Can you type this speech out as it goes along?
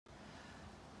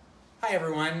Hi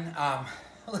everyone. A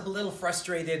little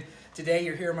frustrated today.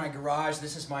 You're here in my garage.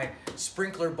 This is my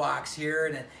sprinkler box here,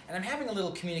 and I'm having a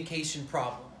little communication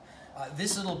problem.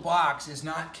 This little box is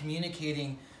not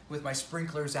communicating with my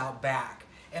sprinklers out back.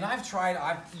 And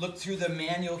I've looked through the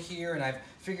manual here, and I've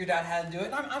figured out how to do it.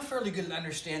 And I'm fairly good at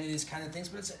understanding these kind of things,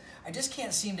 but I just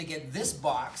can't seem to get this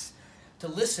box to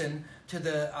listen to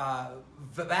the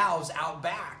valves out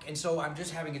back, and so I'm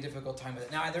just having a difficult time with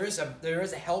it. Now there is a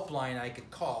helpline I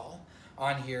could call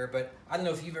on here, but I don't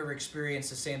know if you've ever experienced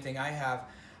the same thing I have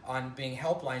on being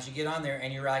helplines. You get on there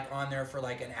and you're like on there for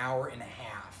like an hour and a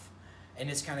half, and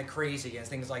it's kind of crazy and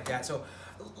things like that. So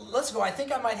let's go. I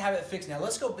think I might have it fixed now.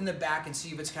 Let's go in the back and see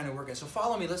if it's kind of working. So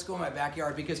follow me. Let's go in my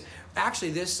backyard, because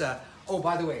actually this. Oh,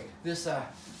 by the way, this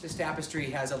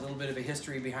tapestry has a little bit of a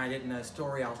history behind it and a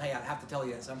story I'll have to tell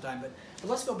you at some time. But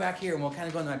let's go back here and we'll kind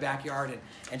of go into my backyard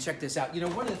and check this out. You know,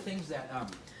 one of the things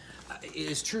that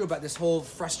is true about this whole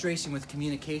frustration with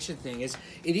communication thing is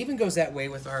it even goes that way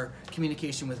with our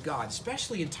communication with God,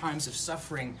 especially in times of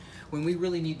suffering when we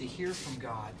really need to hear from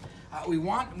God. We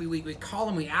call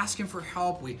him, we ask him for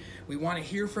help, we want to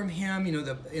hear from him. You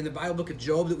know, in the Bible book of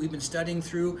Job that we've been studying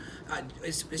through,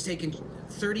 it's taken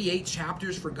 38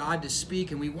 chapters for God to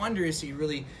speak, and we wonder, is he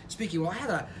really speaking? Well, I had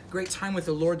a great time with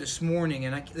the Lord this morning,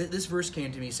 and this verse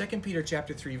came to me, 2 Peter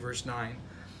chapter 3, verse 9.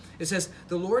 It says,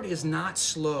 "The Lord is not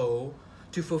slow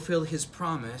to fulfill his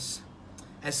promise,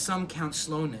 as some count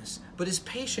slowness, but is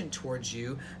patient towards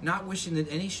you, not wishing that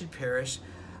any should perish,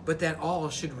 but that all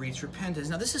should reach repentance."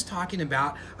 Now this is talking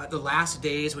about the last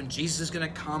days when Jesus is going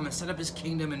to come and set up his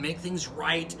kingdom and make things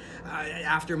right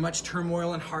after much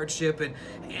turmoil and hardship,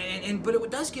 but it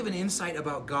does give an insight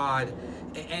about God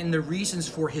and the reasons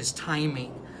for his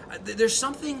timing. There's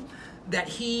something that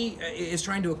he is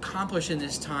trying to accomplish in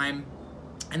this time,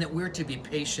 and that we're to be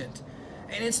patient.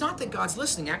 And it's not that God's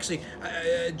listening. Actually,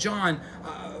 1 John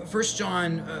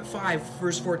 5,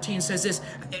 verse 14 says this,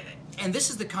 and this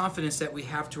is the confidence that we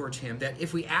have towards him, that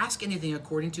if we ask anything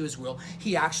according to his will,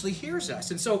 he actually hears us.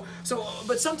 And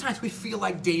but sometimes we feel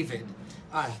like David.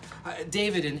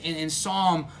 David in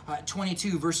Psalm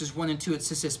 22, verses 1 and 2, it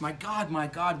says this, my God,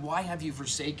 why have you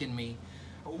forsaken me?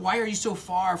 Why are you so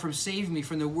far from saving me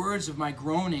from the words of my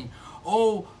groaning?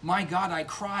 Oh, my God, I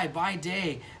cry by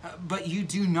day, but you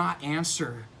do not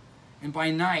answer, and by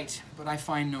night, but I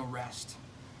find no rest.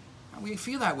 We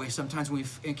feel that way sometimes when we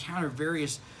encounter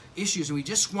various issues, and we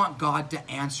just want God to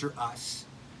answer us.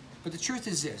 But the truth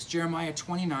is this, Jeremiah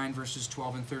 29, verses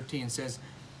 12 and 13 says,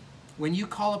 when you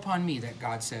call upon me, that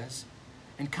God says,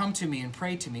 and come to me and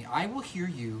pray to me, I will hear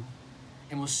you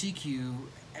and will seek you,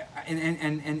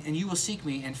 and you will seek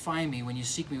me and find me when you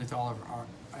seek me with all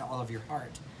of your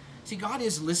heart. See, God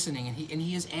is listening, and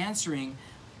he is answering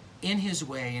in his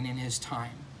way and in his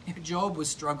time. Job was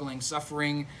struggling,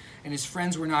 suffering, and his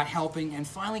friends were not helping, and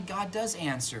finally God does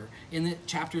answer in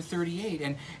chapter 38.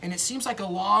 And it seems like a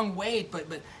long wait,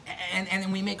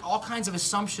 and we make all kinds of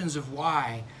assumptions of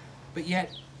why, but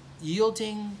yet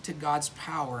yielding to God's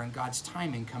power and God's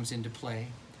timing comes into play.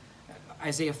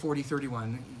 Isaiah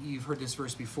 40:31, you've heard this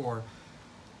verse before.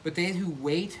 But they who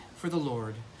wait for the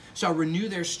Lord shall renew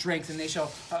their strength, and they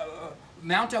shall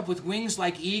mount up with wings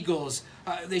like eagles.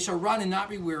 They shall run and not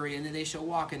be weary, and they shall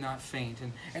walk and not faint.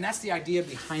 And that's the idea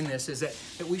behind this, is that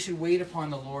we should wait upon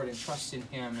the Lord and trust in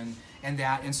him and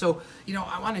that. And so, you know,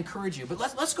 I want to encourage you. But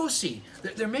let's go see.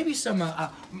 There may be some,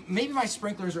 maybe my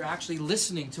sprinklers are actually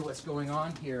listening to what's going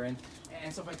on here and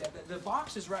stuff like that. The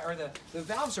box is right, or the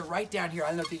valves are right down here. I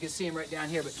don't know if you can see them right down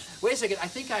here, but wait a second. I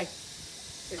think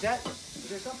is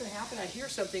there something happening? I hear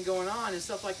something going on and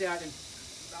stuff like that, and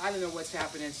I don't know what's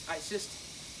happening.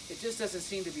 It just doesn't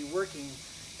seem to be working,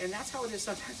 and that's how it is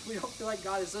sometimes. We don't feel like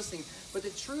God is listening, but the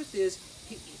truth is,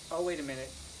 oh, wait a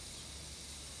minute.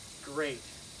 Great.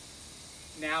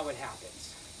 Now it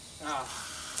happens.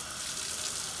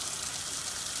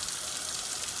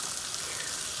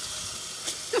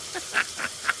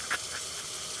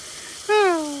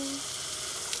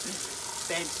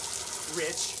 Thanks,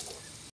 Rich.